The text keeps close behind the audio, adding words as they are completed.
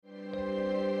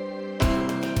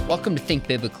Welcome to Think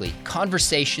Biblically,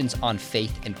 Conversations on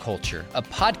Faith and Culture, a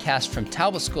podcast from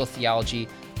Talbot School of Theology,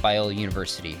 Biola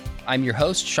University. I'm your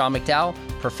host, Sean McDowell,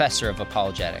 Professor of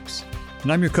Apologetics.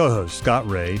 And I'm your co-host, Scott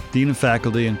Ray, Dean of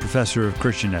Faculty and Professor of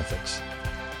Christian Ethics.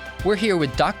 We're here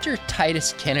with Dr.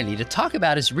 Titus Kennedy to talk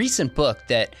about his recent book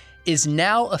that is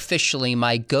now officially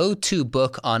my go-to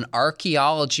book on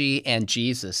archaeology and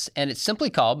Jesus, and it's simply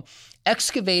called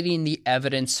Excavating the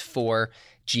Evidence for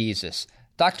Jesus.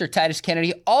 Dr. Titus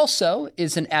Kennedy also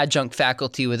is an adjunct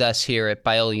faculty with us here at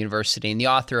Biola University and the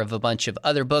author of a bunch of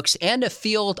other books and a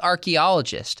field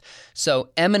archaeologist. So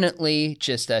eminently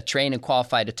just trained and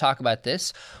qualified to talk about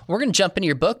this. We're going to jump into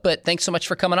your book, but thanks so much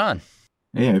for coming on.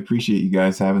 Hey, I appreciate you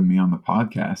guys having me on the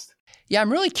podcast. Yeah,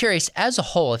 I'm really curious, as a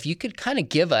whole, if you could kind of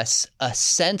give us a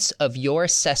sense of your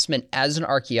assessment as an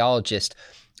archaeologist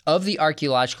of the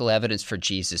archaeological evidence for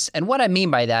Jesus. And what I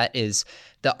mean by that is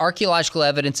the archaeological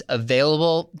evidence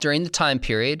available during the time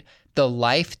period, the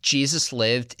life Jesus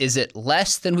lived. Is it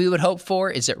less than we would hope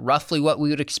for? Is it roughly what we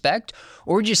would expect?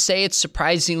 Or would you say it's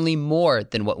surprisingly more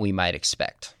than what we might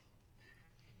expect?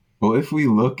 Well, if we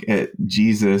look at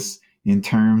Jesus in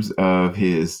terms of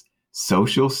his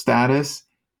social status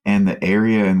and the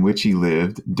area in which he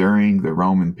lived during the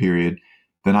Roman period,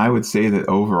 then I would say that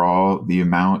overall, the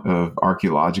amount of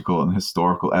archaeological and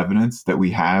historical evidence that we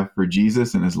have for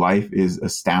Jesus and his life is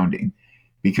astounding,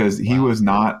 because he was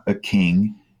not a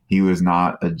king, he was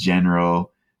not a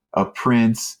general, a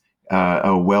prince,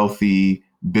 a wealthy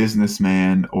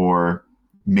businessman, or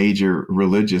major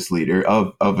religious leader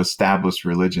of established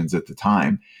religions at the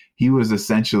time. He was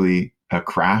essentially a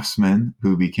craftsman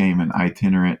who became an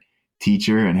itinerant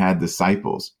teacher and had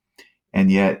disciples.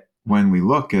 And yet, when we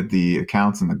look at the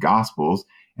accounts in the Gospels,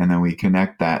 and then we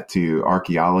connect that to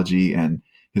archaeology and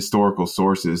historical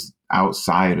sources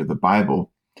outside of the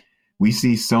Bible, we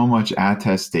see so much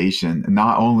attestation,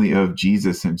 not only of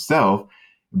Jesus himself,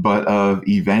 but of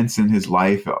events in his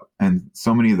life and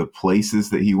so many of the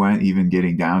places that he went, even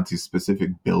getting down to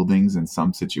specific buildings in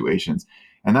some situations.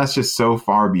 And that's just so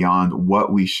far beyond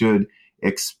what we should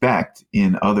expect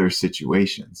in other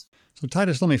situations. So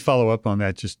Titus, let me follow up on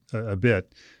that just a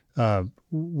bit.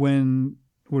 When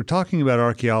we're talking about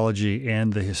archaeology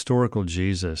and the historical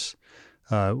Jesus,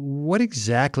 what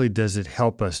exactly does it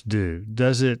help us do?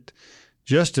 Does it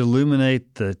just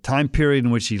illuminate the time period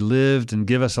in which he lived and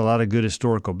give us a lot of good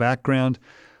historical background?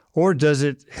 Or does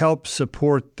it help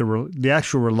support the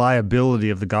actual reliability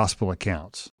of the gospel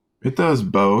accounts? It does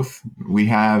both. We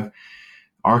have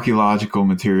archaeological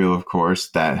material, of course,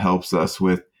 that helps us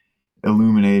with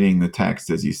illuminating the text,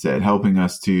 as you said, helping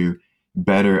us to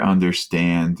better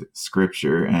understand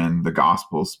Scripture and the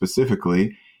Gospel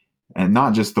specifically, and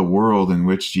not just the world in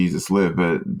which Jesus lived,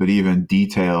 but even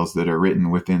details that are written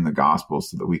within the Gospel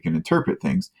so that we can interpret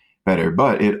things better.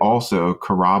 But it also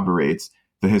corroborates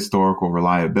the historical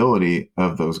reliability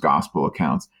of those Gospel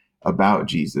accounts about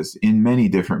Jesus in many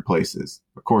different places.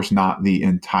 Of course, not the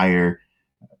entire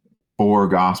 4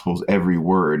 Gospels, every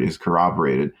word is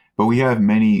corroborated, but we have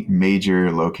many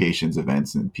major locations,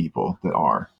 events, and people that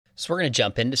are. So we're going to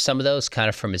jump into some of those, kind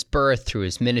of from his birth through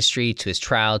his ministry to his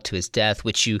trial to his death,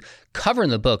 which you cover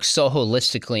in the book so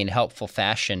holistically in helpful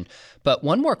fashion. But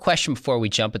one more question before we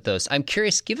jump at those. I'm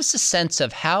curious, give us a sense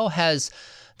of how has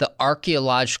the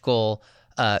archaeological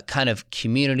kind of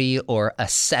community or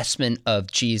assessment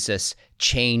of Jesus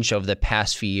changed over the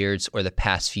past few years or the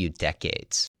past few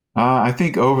decades? I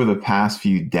think over the past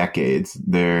few decades,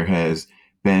 there has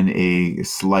been a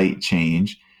slight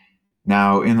change.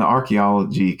 Now, in the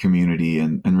archaeology community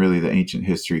and really the ancient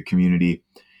history community,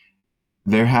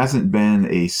 there hasn't been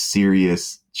a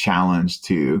serious challenge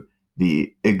to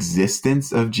the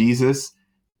existence of Jesus,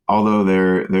 although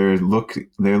they're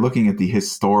looking at the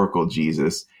historical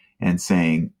Jesus and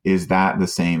saying, is that the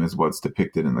same as what's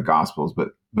depicted in the Gospels?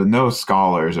 But no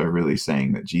scholars are really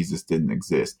saying that Jesus didn't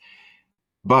exist.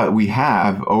 But we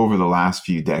have, over the last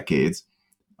few decades,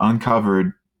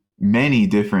 uncovered many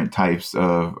different types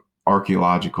of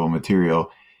archaeological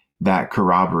material that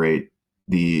corroborate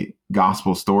the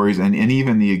gospel stories and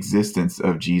even the existence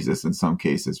of Jesus in some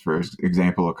cases. For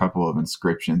example, a couple of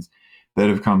inscriptions that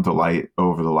have come to light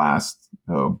over the last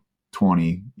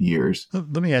 20 years.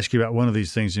 Let me ask you about one of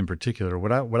these things in particular.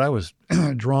 What I was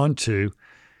drawn to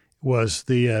was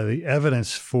the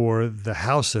evidence for the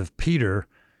house of Peter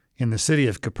in the city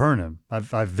of Capernaum.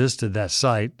 I've visited that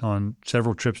site on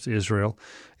several trips to Israel,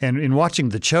 and in watching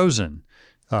The Chosen,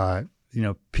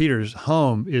 Peter's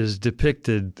home is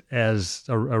depicted as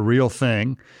a real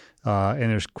thing, and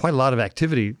there's quite a lot of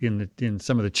activity in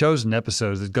some of the Chosen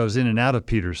episodes that goes in and out of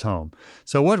Peter's home.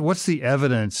 So what's the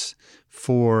evidence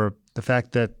for the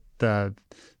fact that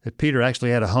that Peter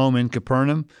actually had a home in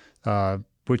Capernaum,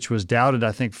 which was doubted,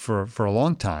 I think, for a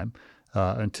long time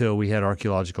until we had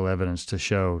archaeological evidence to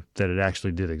show that it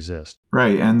actually did exist.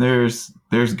 Right, and there's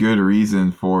good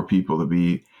reason for people to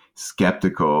be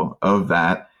skeptical of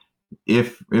that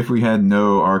if we had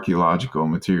no archaeological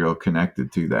material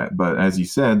connected to that. But as you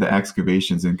said, the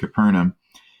excavations in Capernaum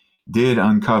did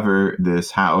uncover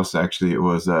this house. Actually, it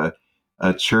was a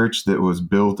church that was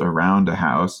built around a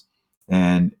house.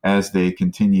 And as they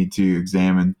continued to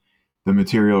examine the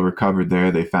material recovered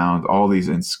there, they found all these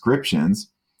inscriptions,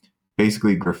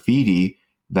 basically graffiti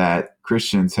that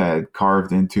Christians had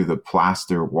carved into the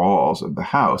plaster walls of the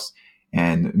house.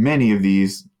 And many of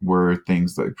these were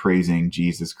things like praising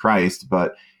Jesus Christ,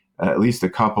 but at least a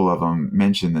couple of them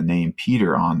mention the name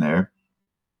Peter on there.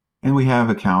 And we have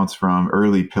accounts from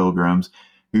early pilgrims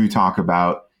who talk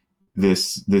about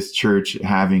this church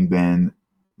having been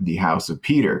the house of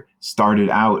Peter. Started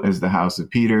out as the house of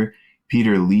Peter.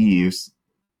 Peter leaves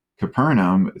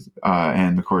Capernaum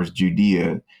and, of course,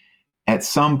 Judea at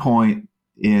some point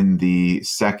in the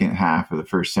second half of the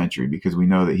first century, because we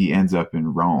know that he ends up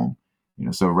in Rome.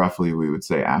 So roughly we would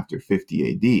say after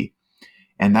 50 AD.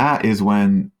 And that is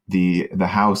when the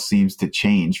house seems to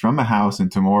change from a house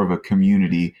into more of a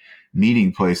community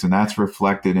meeting place. And that's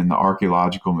reflected in the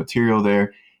archaeological material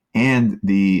there and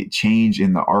the change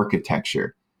in the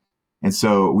architecture. And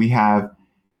so we have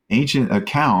ancient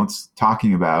accounts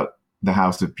talking about the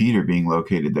house of Peter being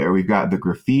located there. We've got the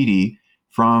graffiti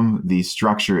from the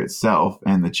structure itself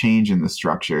and the change in the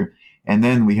structure. And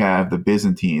then we have the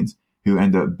Byzantines who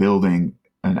end up building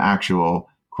an actual,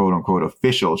 quote unquote,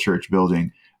 official church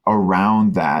building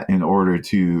around that in order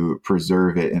to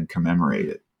preserve it and commemorate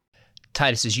it.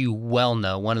 Titus, as you well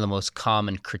know, one of the most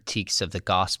common critiques of the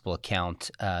gospel account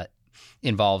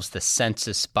involves the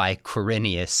census by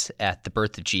Quirinius at the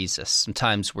birth of Jesus.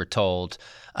 Sometimes we're told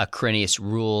Quirinius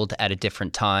ruled at a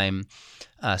different time.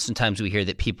 Sometimes we hear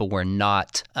that people were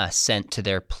not sent to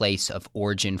their place of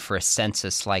origin for a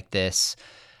census like this.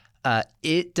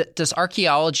 Does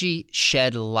archaeology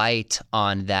shed light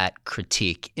on that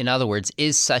critique? In other words,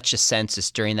 is such a census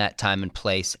during that time and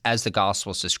place, as the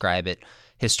Gospels describe it,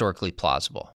 historically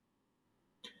plausible?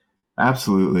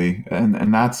 Absolutely.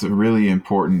 And that's a really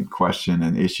important question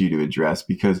and issue to address,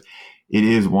 because it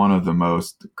is one of the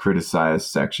most criticized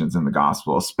sections in the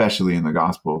Gospel, especially in the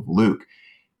Gospel of Luke,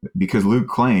 because Luke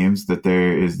claims that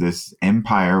there is this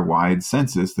empire-wide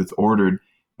census that's ordered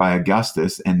by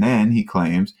Augustus, and then he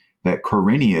claims that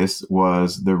Quirinius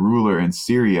was the ruler in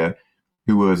Syria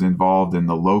who was involved in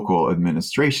the local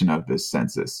administration of this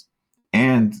census.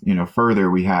 And, further,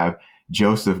 we have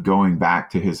Joseph going back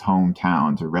to his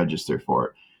hometown to register for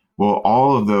it. Well,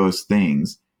 all of those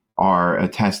things are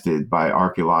attested by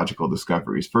archaeological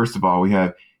discoveries. First of all, we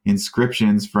have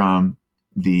inscriptions from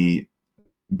the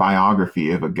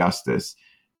biography of Augustus,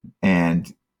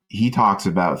 and he talks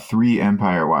about 3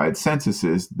 empire-wide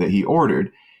censuses that he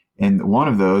ordered. And one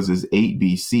of those is 8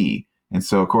 BC. And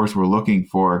so, of course, we're looking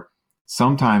for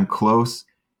sometime close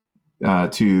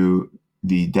to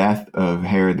the death of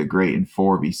Herod the Great in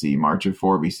 4 BC, March of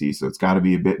 4 BC. So it's got to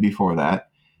be a bit before that.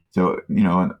 So,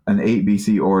 an 8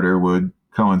 BC order would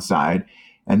coincide.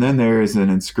 And then there is an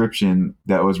inscription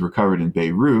that was recovered in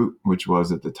Beirut, which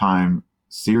was at the time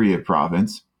Syria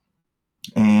province.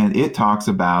 And it talks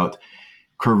about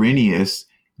Quirinius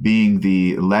being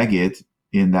the legate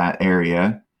in that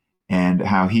area, and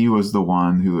how he was the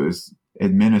one who was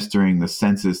administering the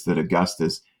census that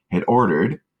Augustus had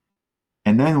ordered.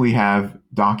 And then we have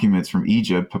documents from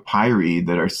Egypt, papyri,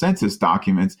 that are census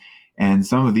documents. And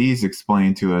some of these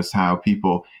explain to us how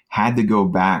people had to go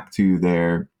back to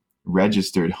their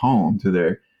registered home, to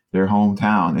their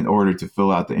hometown, in order to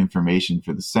fill out the information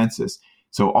for the census.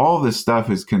 So all this stuff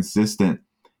is consistent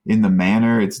in the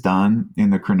manner it's done,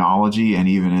 in the chronology, and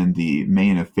even in the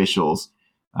main officials,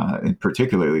 and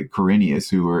particularly Quirinius,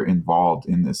 who were involved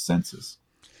in this census.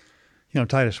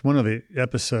 Titus, one of the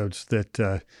episodes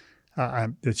that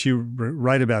you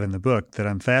write about in the book that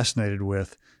I'm fascinated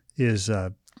with is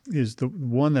the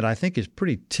one that I think is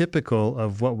pretty typical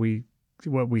of what we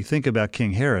think about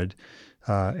King Herod,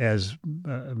 as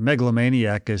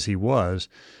megalomaniac as he was.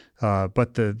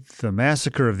 But the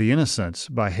massacre of the innocents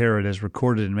by Herod, as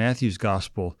recorded in Matthew's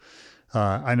gospel,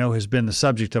 I know has been the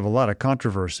subject of a lot of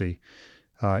controversy.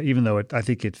 Even though I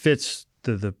think it fits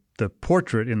the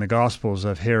portrait in the Gospels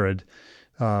of Herod.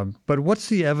 But what's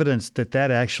the evidence that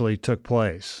actually took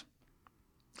place?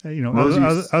 Other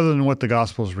than what the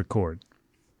Gospels record.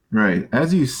 Right.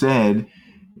 As you said,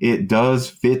 it does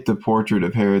fit the portrait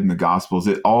of Herod in the Gospels.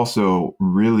 It also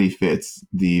really fits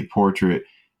the portrait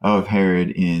of Herod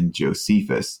in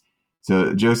Josephus.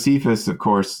 So Josephus, of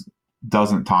course,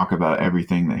 doesn't talk about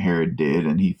everything that Herod did,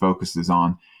 and he focuses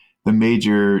on the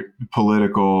major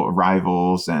political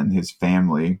rivals and his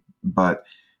family. But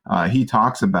he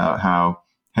talks about how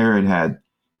Herod had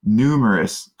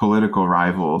numerous political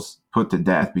rivals put to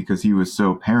death because he was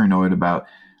so paranoid about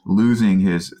losing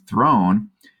his throne.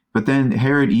 But then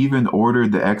Herod even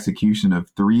ordered the execution of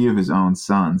 3 of his own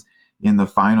sons in the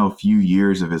final few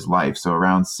years of his life, so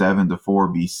around 7 to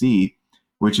 4 BC,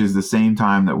 which is the same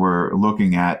time that we're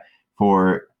looking at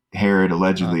for Herod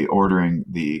allegedly ordering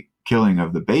the killing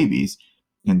of the babies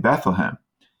in Bethlehem.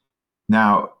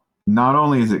 Now, not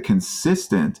only is it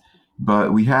consistent,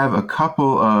 but we have a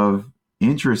couple of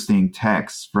interesting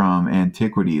texts from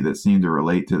antiquity that seem to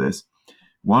relate to this.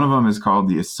 One of them is called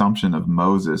the Assumption of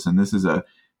Moses, and this is a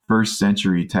first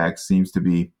century text, seems to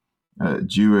be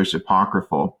Jewish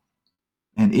apocryphal,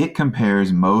 and it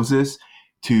compares Moses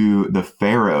to the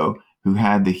Pharaoh who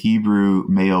had the Hebrew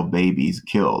male babies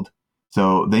killed.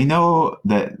 So they know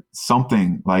that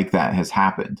something like that has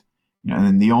happened.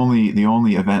 And the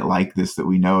only event like this that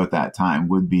we know at that time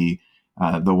would be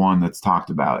the one that's talked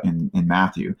about in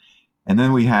Matthew. And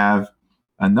then we have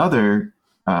another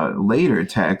later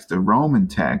text, a Roman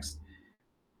text,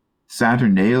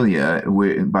 Saturnalia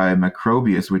by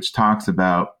Macrobius, which talks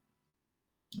about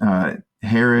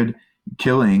Herod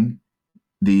killing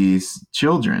these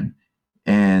children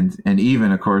and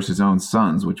even, of course, his own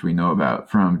sons, which we know about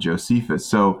from Josephus.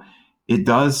 So it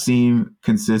does seem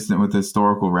consistent with the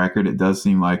historical record. It does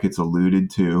seem like it's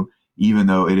alluded to, even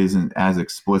though it isn't as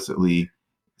explicitly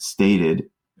stated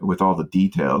with all the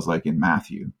details like in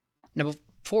Matthew. Now,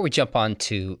 before we jump on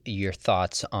to your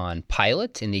thoughts on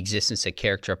Pilate and the existence of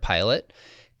character of Pilate,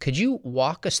 could you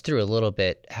walk us through a little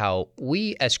bit how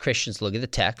we as Christians look at the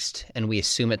text and we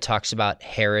assume it talks about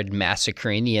Herod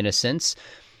massacring the innocents?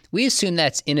 We assume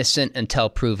that's innocent until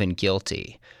proven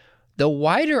guilty. The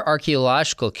wider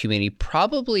archaeological community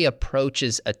probably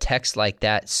approaches a text like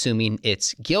that assuming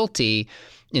it's guilty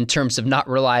in terms of not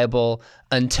reliable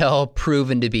until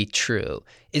proven to be true.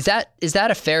 Is that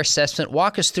a fair assessment?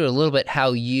 Walk us through a little bit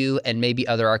how you and maybe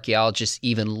other archaeologists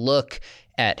even look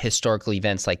at historical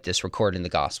events like this recorded in the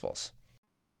Gospels.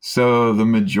 So the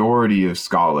majority of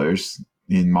scholars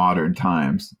in modern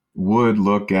times would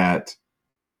look at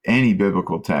any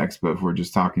biblical text, but if we're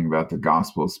just talking about the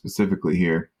Gospels specifically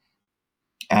here,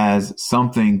 as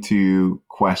something to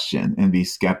question and be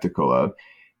skeptical of.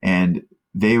 And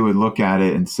they would look at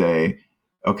it and say,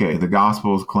 okay, the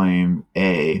Gospels claim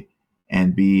A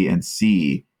and B and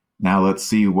C. Now let's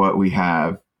see what we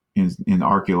have in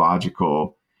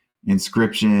archaeological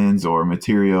inscriptions or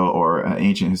material or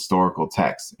ancient historical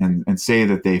texts, and say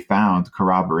that they found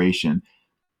corroboration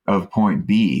of point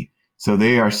B. So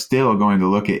they are still going to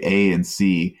look at A and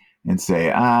C and say,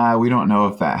 we don't know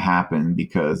if that happened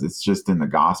because it's just in the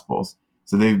Gospels.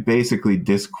 So they've basically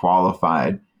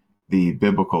disqualified the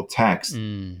biblical text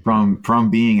from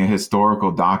being a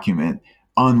historical document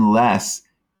unless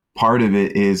part of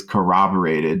it is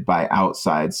corroborated by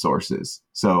outside sources.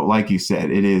 So like you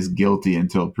said, it is guilty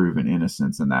until proven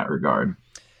innocence in that regard.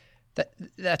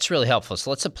 That's really helpful. So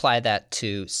let's apply that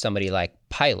to somebody like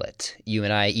Pilate. You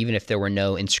and I, even if there were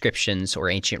no inscriptions or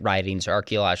ancient writings or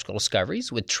archaeological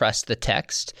discoveries, would trust the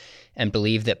text and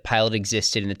believe that Pilate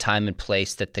existed in the time and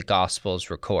place that the Gospels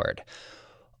record.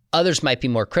 Others might be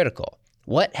more critical.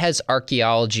 What has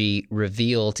archaeology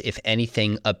revealed, if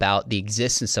anything, about the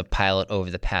existence of Pilate over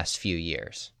the past few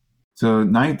years? So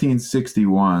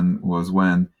 1961 was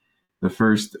when the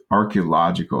first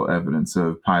archaeological evidence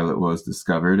of Pilate was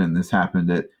discovered, and this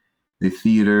happened at the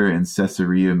theater in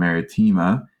Caesarea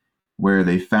Maritima, where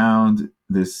they found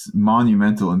this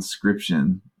monumental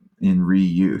inscription in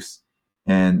reuse.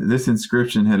 And this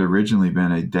inscription had originally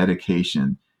been a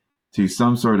dedication to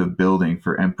some sort of building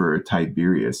for Emperor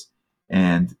Tiberius,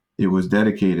 and it was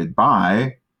dedicated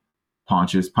by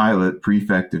Pontius Pilate,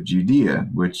 prefect of Judea,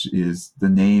 which is the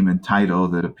name and title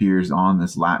that appears on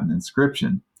this Latin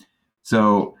inscription.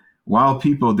 So while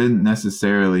people didn't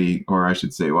necessarily, or I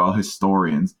should say, while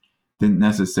historians didn't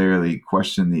necessarily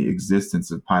question the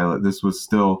existence of Pilate, this was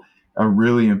still a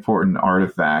really important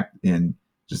artifact in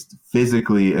just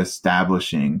physically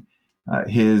establishing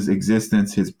his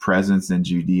existence, his presence in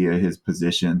Judea, his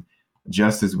position,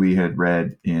 just as we had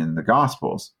read in the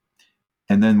Gospels.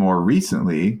 And then more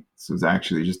recently, this was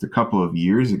actually just a couple of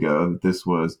years ago that this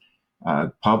was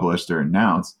published or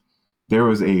announced, there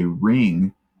was a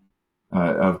ring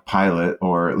of Pilate,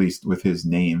 or at least with his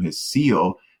name, his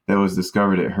seal, that was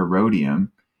discovered at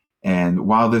Herodium. And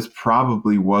while this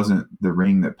probably wasn't the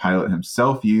ring that Pilate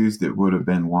himself used, it would have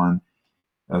been one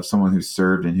of someone who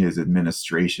served in his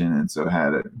administration and so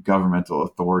had a governmental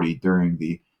authority during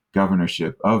the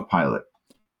governorship of Pilate.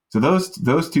 So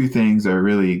those two things are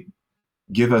really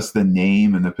give us the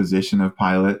name and the position of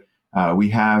Pilate. We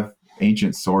have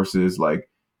ancient sources like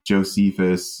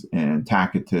Josephus and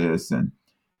Tacitus and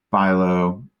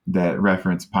Philo that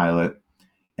reference Pilate.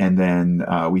 And then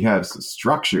we have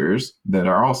structures that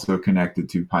are also connected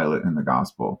to Pilate in the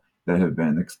gospel that have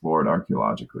been explored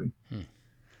archaeologically.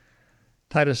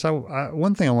 Titus,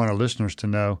 one thing I want our listeners to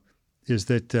know is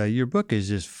that your book is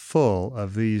just full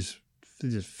of these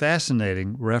just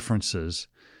fascinating references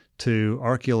to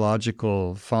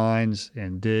archaeological finds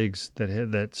and digs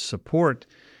that support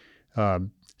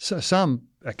some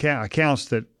accounts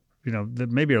that that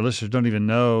maybe our listeners don't even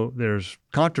know there's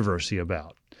controversy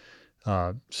about.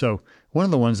 So one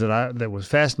of the ones that was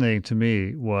fascinating to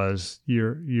me was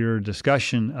your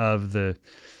discussion of the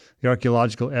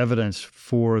archaeological evidence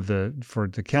for the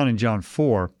account in John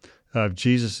 4 of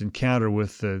Jesus' encounter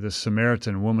with the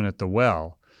Samaritan woman at the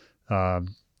well.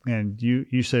 And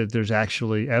you said there's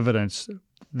actually evidence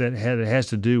that has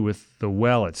to do with the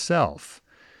well itself,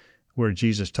 where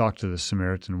Jesus talked to the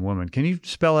Samaritan woman. Can you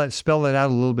spell that out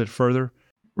a little bit further?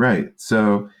 Right.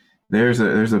 So there's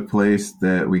a place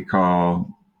that we call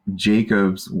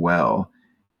Jacob's Well,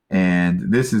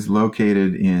 and this is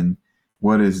located in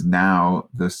what is now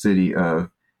the city of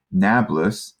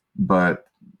Nablus, but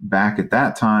back at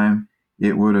that time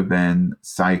it would have been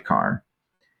Sychar,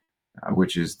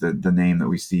 which is the name that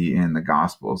we see in the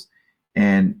Gospels.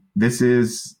 And this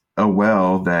is a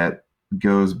well that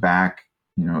goes back,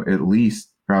 at least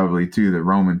probably to the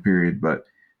Roman period, but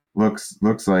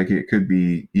looks like it could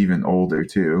be even older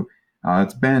too.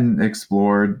 It's been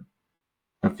explored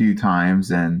a few times,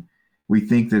 and we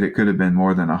think that it could have been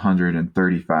more than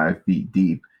 135 feet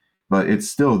deep, but it's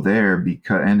still there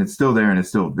and it's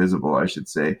still visible, I should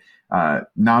say.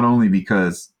 Not only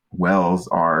because wells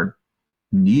are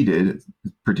needed,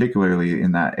 particularly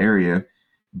in that area,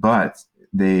 but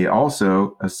they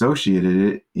also associated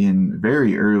it in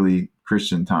very early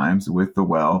Christian times with the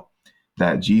well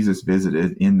that Jesus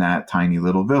visited in that tiny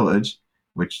little village,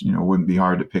 which wouldn't be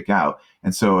hard to pick out.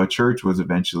 And so a church was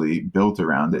eventually built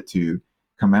around it to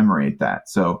commemorate that.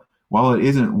 So while it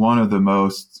isn't one of the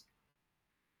most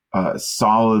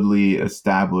solidly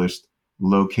established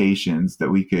locations that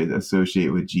we could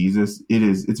associate with Jesus,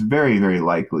 it's very, very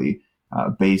likely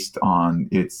based on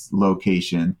its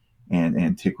location and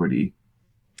antiquity.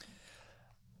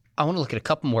 I want to look at a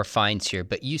couple more finds here,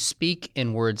 but you speak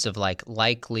in words of like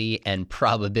likely and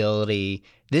probability.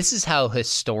 This is how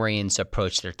historians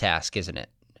approach their task, isn't it?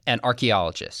 And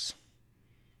archaeologists.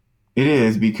 It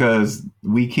is, because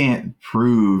we can't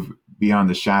prove beyond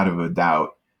the shadow of a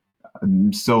doubt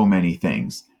so many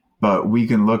things, but we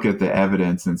can look at the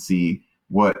evidence and see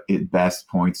what it best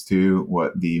points to,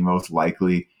 what the most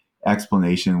likely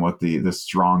explanation, what the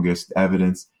strongest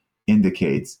evidence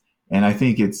indicates. And I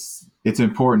think it's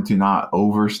important to not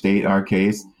overstate our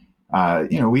case.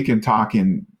 We can talk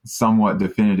in somewhat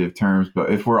definitive terms,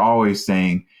 but if we're always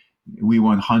saying we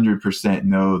 100%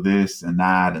 know this and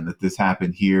that this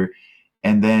happened here,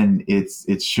 and then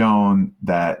it's shown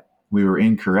that we were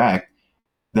incorrect,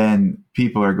 then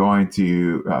people are going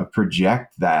to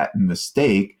project that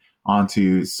mistake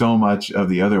onto so much of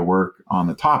the other work on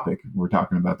the topic. We're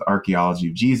talking about the archaeology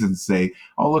of Jesus, and say,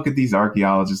 oh, look at these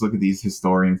archaeologists, look at these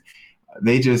historians.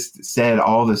 They just said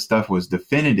all this stuff was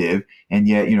definitive, and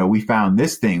yet, we found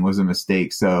this thing was a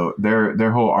mistake. So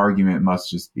their whole argument must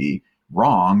just be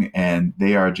wrong, and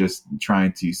they are just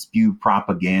trying to spew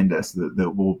propaganda so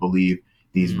that we'll believe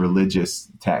these religious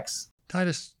texts.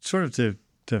 Titus, sort of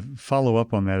to follow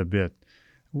up on that a bit,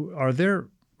 are there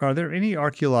any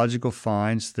archaeological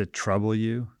finds that trouble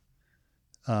you,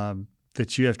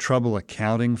 that you have trouble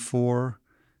accounting for,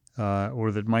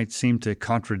 or that might seem to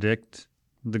contradict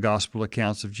the gospel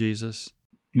accounts of Jesus?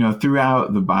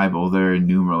 Throughout the Bible, there are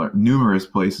numerous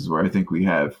places where I think we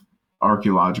have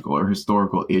archaeological or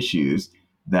historical issues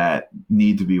that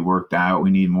need to be worked out.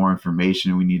 We need more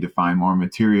information. We need to find more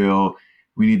material.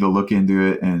 We need to look into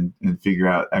it and figure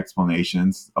out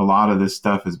explanations. A lot of this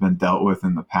stuff has been dealt with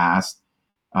in the past,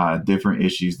 different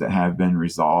issues that have been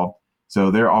resolved. So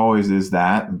there always is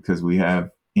that, because we have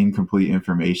incomplete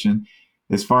information.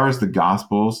 As far as the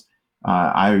Gospels,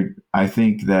 I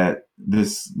think that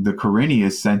the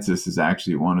Quirinius census is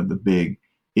actually one of the big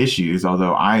issues,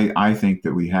 although I think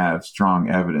that we have strong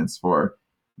evidence for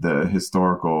the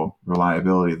historical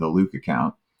reliability of the Luke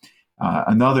account.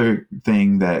 Another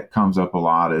thing that comes up a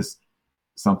lot is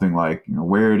something like,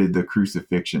 where did the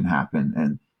crucifixion happen?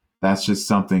 And that's just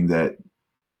something that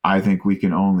I think we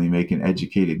can only make an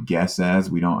educated guess as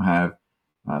we don't have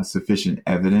sufficient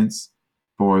evidence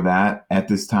for that at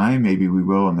this time. Maybe we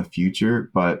will in the future,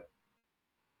 but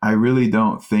I really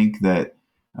don't think that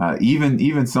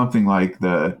even something like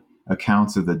the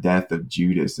accounts of the death of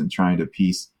Judas and trying to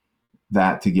piece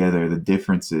that together, the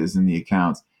differences in the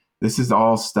accounts, this is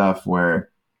all stuff where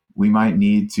we might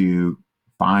need to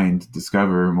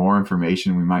discover more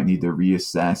information. We might need to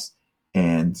reassess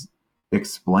and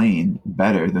explain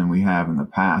better than we have in the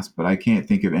past. But I can't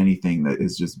think of anything that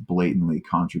is just blatantly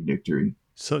contradictory.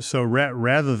 So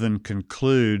rather than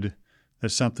conclude that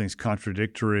something's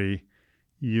contradictory,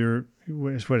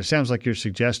 what it sounds like you're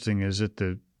suggesting is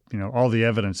that all the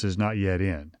evidence is not yet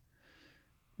in.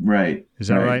 Right. Is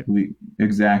that right?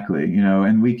 Exactly.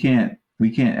 And we can't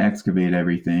excavate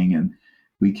everything, and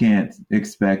we can't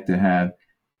expect to have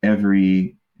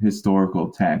every historical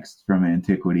text from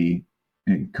antiquity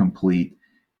complete.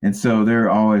 And so there are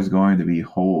always going to be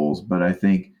holes, but I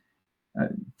think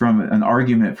from an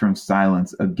argument from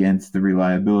silence against the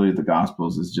reliability of the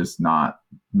Gospels is just not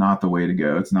the way to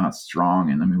go. It's not strong.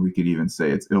 And I mean, we could even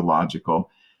say it's illogical.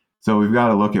 So we've got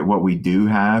to look at what we do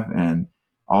have, and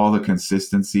all the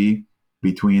consistency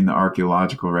between the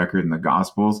archaeological record and the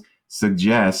Gospels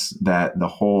suggests that the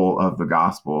whole of the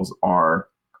Gospels are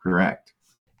correct.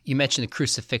 You mentioned the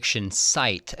crucifixion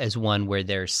site as one where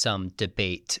there's some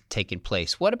debate taking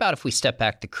place. What about if we step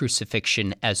back to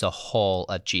crucifixion as a whole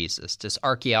of Jesus? Does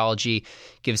archaeology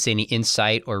give us any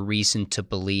insight or reason to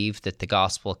believe that the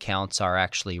gospel accounts are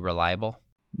actually reliable?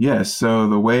 Yes. So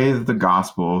the way that the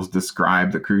Gospels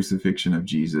describe the crucifixion of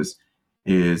Jesus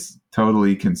is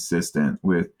totally consistent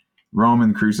with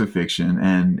Roman crucifixion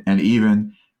and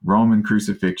even Roman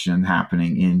crucifixion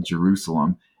happening in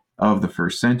Jerusalem of the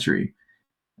first century.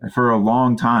 For a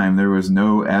long time, there was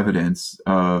no evidence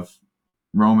of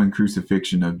Roman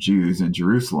crucifixion of Jews in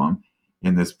Jerusalem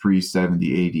in this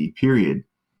pre-70 AD period.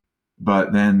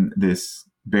 But then this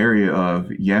burial of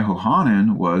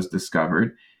Yehohanan was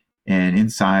discovered, and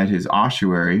inside his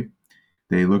ossuary,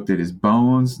 they looked at his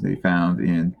bones. They found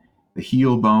in the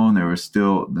heel bone, there was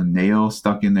still the nail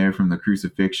stuck in there from the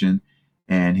crucifixion,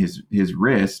 and his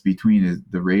wrist between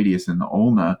the radius and the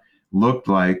ulna looked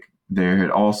like there had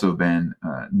also been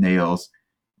nails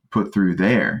put through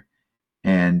there.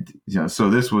 And so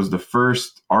this was the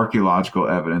first archaeological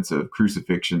evidence of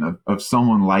crucifixion of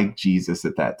someone like Jesus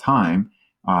at that time.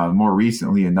 More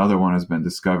recently, another one has been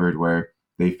discovered where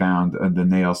they found the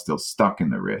nail still stuck in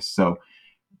the wrist. So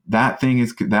that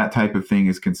type of thing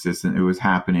is consistent. It was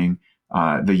happening.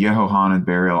 The Yehohanan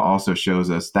burial also shows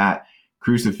us that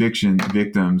crucifixion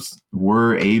victims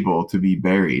were able to be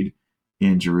buried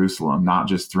in Jerusalem, not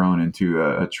just thrown into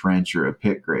a trench or a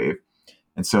pit grave.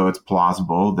 And so it's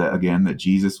plausible that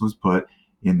Jesus was put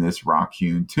in this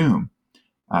rock-hewn tomb.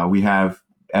 We have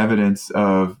evidence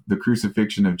of the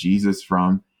crucifixion of Jesus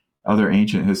from other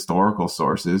ancient historical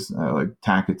sources, like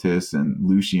Tacitus and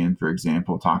Lucian, for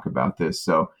example, talk about this.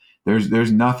 So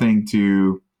there's nothing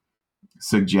to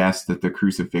suggest that the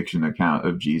crucifixion account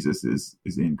of Jesus is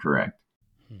incorrect.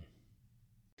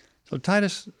 So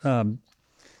Titus,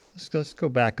 let's go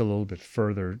back a little bit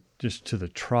further, just to the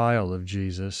trial of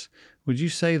Jesus. Would you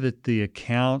say that the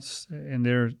accounts, and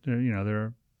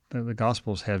the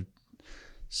Gospels have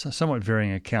somewhat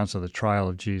varying accounts of the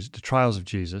trials of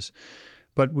Jesus,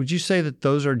 but would you say that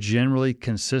those are generally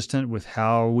consistent with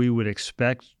how we would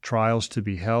expect trials to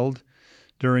be held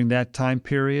during that time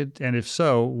period? And if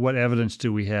so, what evidence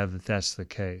do we have that that's the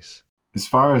case? As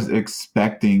far as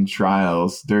expecting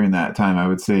trials during that time, I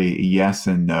would say yes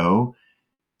and no.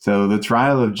 So the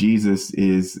trial of Jesus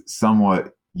is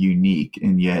somewhat unique,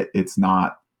 and yet it's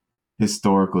not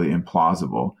historically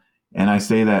implausible. And I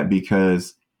say that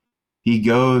because he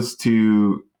goes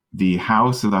to the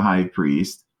house of the high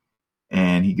priest,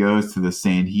 and he goes to the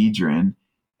Sanhedrin,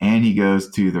 and he goes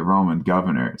to the Roman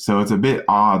governor. So it's a bit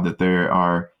odd that there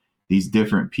are these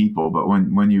different people, but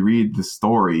when you read the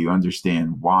story, you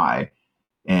understand why.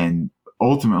 And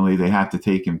ultimately, they have to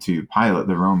take him to Pilate,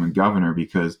 the Roman governor,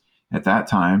 because at that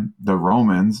time, the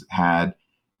Romans had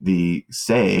the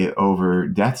say over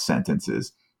death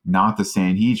sentences, not the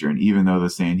Sanhedrin, even though the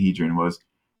Sanhedrin was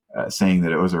saying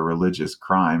that it was a religious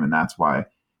crime, and that's why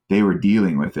they were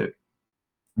dealing with it.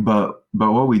 But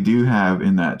what we do have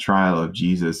in that trial of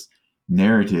Jesus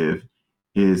narrative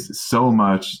is so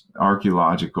much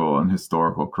archaeological and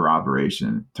historical corroboration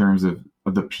in terms of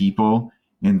the people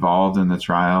involved in the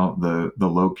trial, the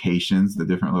locations, the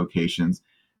different locations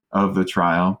of the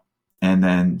trial, and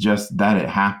then just that it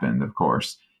happened, of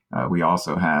course. We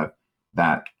also have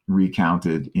that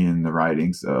recounted in the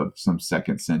writings of some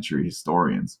second century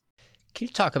historians. Can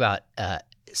you talk about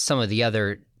some of the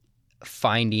other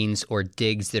findings or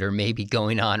digs that are maybe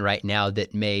going on right now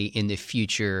that may in the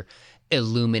future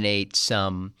illuminate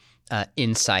some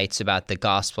insights about the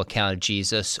gospel account of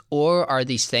Jesus? Or are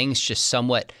these things just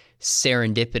somewhat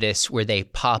serendipitous where they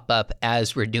pop up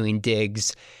as we're doing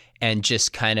digs and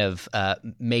just kind of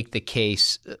make the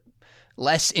case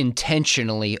less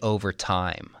intentionally over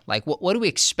time? Like, what do we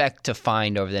expect to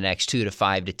find over the next 2 to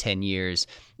 5 to 10 years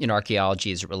in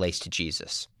archaeology as it relates to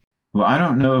Jesus? Well, I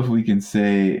don't know if we can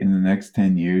say in the next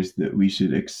 10 years that we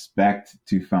should expect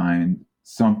to find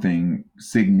something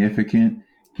significant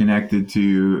connected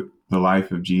to the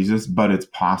life of Jesus, but it's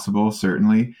possible,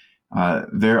 certainly.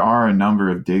 There are a number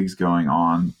of digs going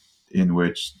on in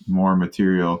which more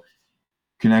material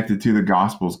connected to the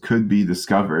Gospels could be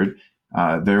discovered.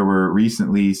 There were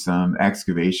recently some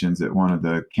excavations at one of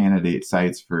the candidate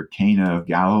sites for Cana of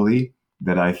Galilee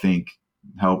that I think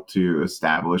helped to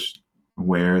establish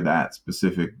where that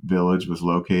specific village was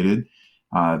located.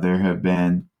 There have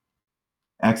been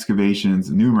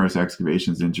numerous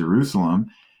excavations in Jerusalem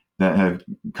that have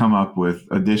come up with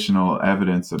additional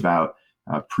evidence about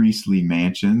priestly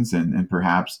mansions, and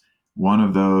perhaps one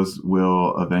of those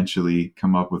will eventually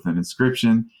come up with an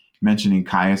inscription mentioning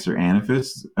Caius or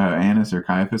Annas or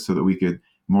Caiaphas, so that we could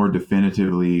more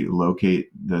definitively locate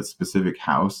the specific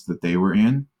house that they were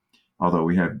in, although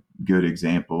we have good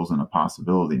examples and a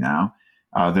possibility now.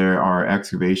 There are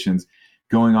excavations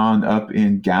going on up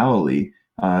in Galilee,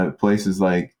 places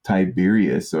like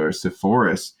Tiberias or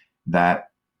Sepphoris, that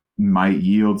might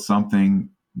yield something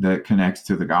that connects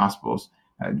to the Gospels.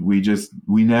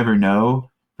 We never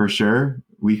know for sure.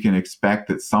 We can expect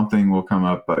that something will come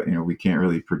up, but we can't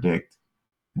really predict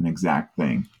an exact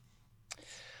thing.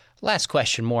 Last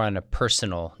question, more on a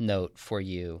personal note for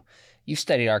you. You've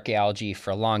studied archaeology for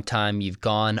a long time. You've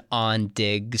gone on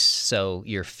digs, so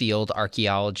you're a field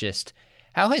archaeologist.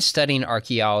 How has studying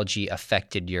archaeology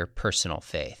affected your personal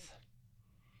faith?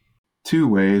 2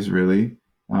 ways, really.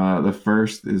 The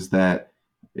first is that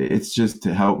it's just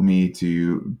to help me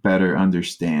to better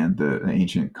understand the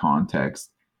ancient context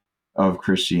of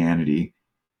Christianity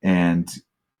and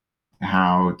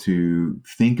how to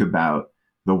think about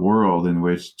the world in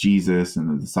which Jesus and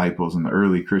the disciples and the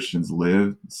early Christians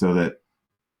lived, so that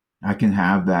I can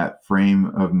have that frame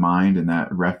of mind and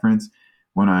that reference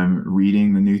when I'm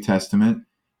reading the New Testament,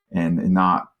 and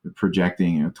not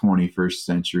projecting 21st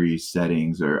century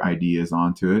settings or ideas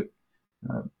onto it.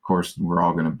 Of course, we're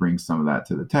all going to bring some of that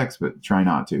to the text, but try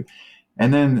not to.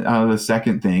 And then the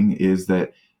second thing is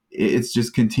that it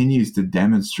just continues to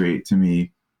demonstrate to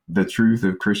me the truth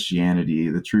of Christianity,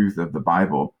 the truth of the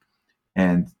Bible.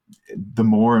 And the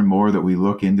more and more that we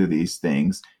look into these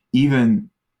things, even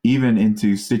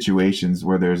into situations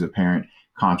where there's apparent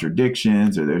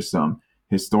contradictions or there's some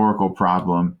historical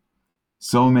problem,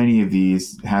 so many of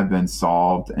these have been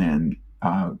solved and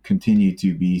continue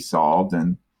to be solved,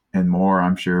 and more,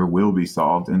 I'm sure, will be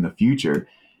solved in the future.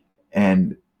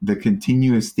 And the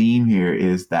continuous theme here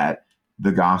is that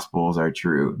the Gospels are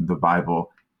true. The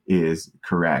Bible is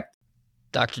correct.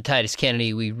 Dr. Titus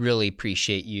Kennedy, we really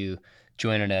appreciate you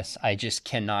joining us. I just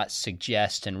cannot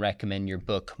suggest and recommend your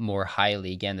book more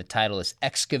highly. Again, the title is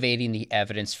Excavating the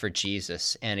Evidence for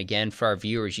Jesus. And again, for our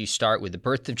viewers, you start with the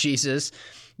birth of Jesus.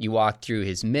 You walk through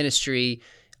his ministry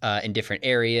in different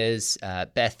areas,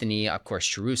 Bethany, of course,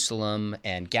 Jerusalem,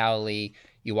 and Galilee.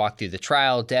 You walk through the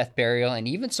trial, death, burial, and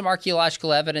even some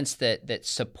archaeological evidence that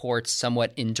supports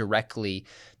somewhat indirectly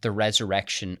the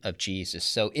resurrection of Jesus.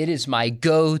 So it is my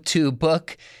go-to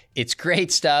book. It's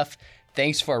great stuff.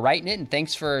 Thanks for writing it, and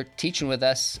thanks for teaching with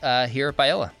us here at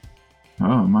Biola.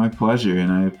 Oh, my pleasure,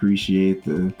 and I appreciate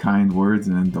the kind words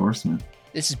and endorsement.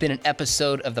 This has been an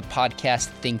episode of the podcast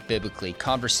Think Biblically,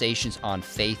 conversations on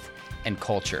faith and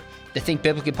culture. The Think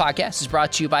Biblically podcast is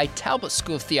brought to you by Talbot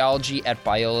School of Theology at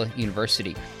Biola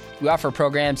University. We offer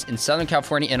programs in Southern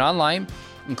California and online,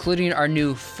 including our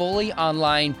new fully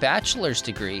online bachelor's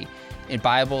degree in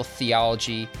Bible,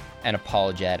 theology, and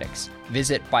apologetics.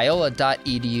 Visit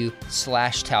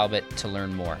biola.edu/Talbot to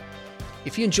learn more.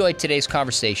 If you enjoyed today's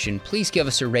conversation, please give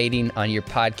us a rating on your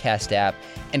podcast app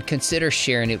and consider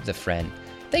sharing it with a friend.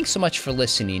 Thanks so much for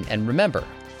listening, and remember,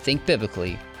 think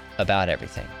biblically about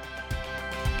everything.